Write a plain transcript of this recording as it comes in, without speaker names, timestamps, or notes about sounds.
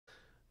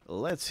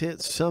Let's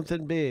hit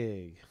something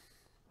big.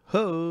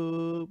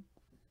 Hope.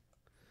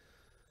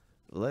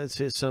 Let's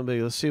hit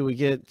somebody. Let's see what we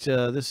get.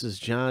 This is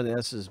John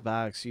S.'s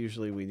box.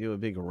 Usually we do a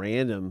big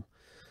random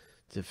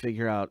to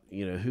figure out,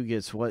 who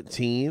gets what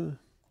team.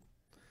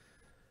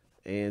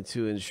 And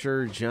to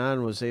ensure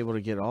John was able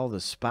to get all the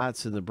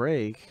spots in the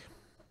break,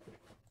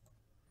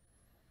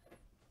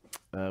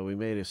 we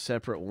made a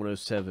separate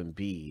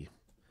 107B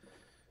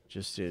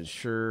just to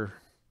ensure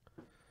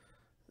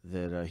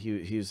that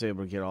he was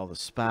able to get all the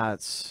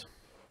spots.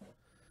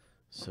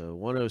 So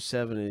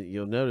 107,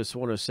 you'll notice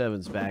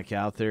 107's back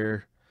out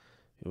there.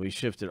 We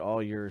shifted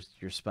all your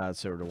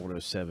spots over to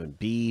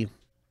 107B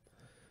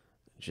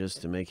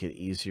just to make it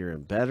easier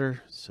and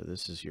better. So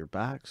this is your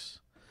box.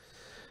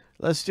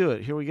 Let's do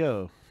it. Here we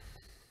go.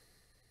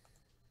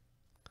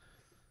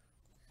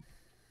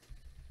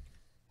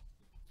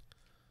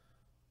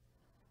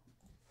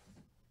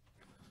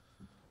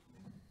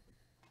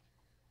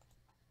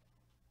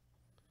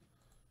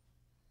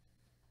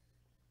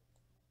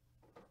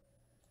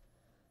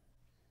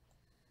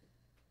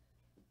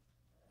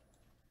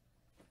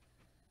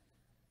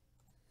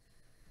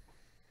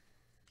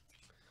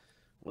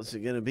 What's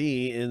it going to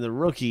be in the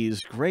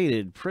rookies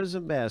graded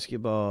Prizm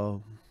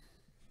basketball?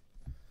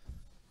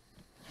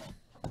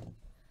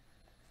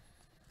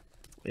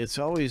 It's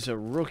always a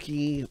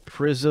rookie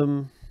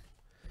Prizm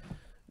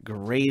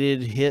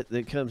graded hit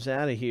that comes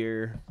out of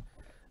here.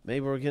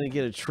 Maybe we're going to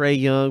get a Trae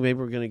Young. Maybe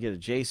we're going to get a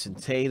Jason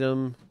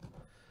Tatum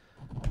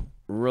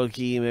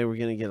rookie. Maybe we're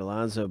going to get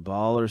Alonzo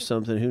Ball or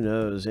something. Who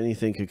knows?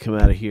 Anything could come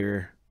out of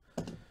here.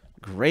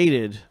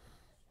 Graded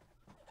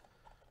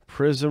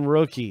Prizm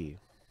rookie.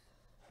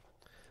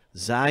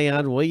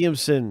 Zion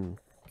Williamson.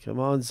 Come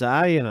on,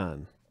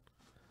 Zion.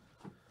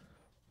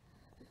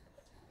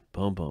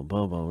 Boom, boom,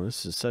 boom, boom.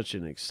 This is such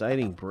an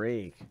exciting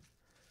break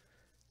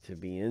to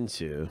be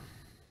into.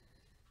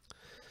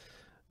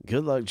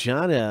 Good luck,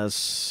 John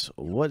S.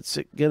 What's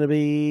it going to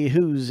be?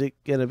 Who's it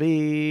going to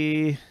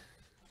be?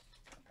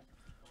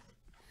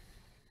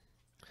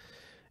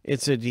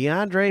 It's a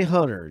DeAndre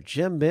Hunter,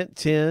 Gem Mint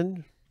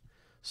 10,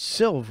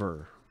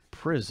 Silver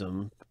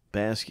Prizm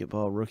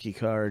basketball rookie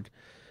card.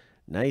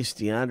 Nice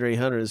DeAndre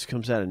Hunter. This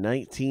comes out of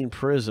 19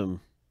 Prizm.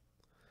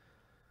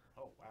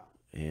 Oh, wow.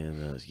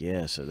 And,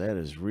 yeah, so that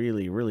is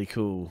really, really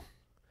cool.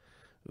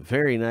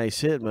 Very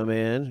nice hit, my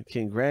man.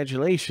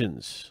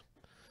 Congratulations.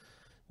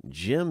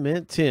 Gem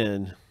Mint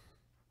 10.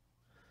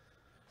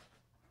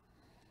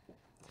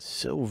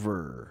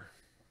 Silver.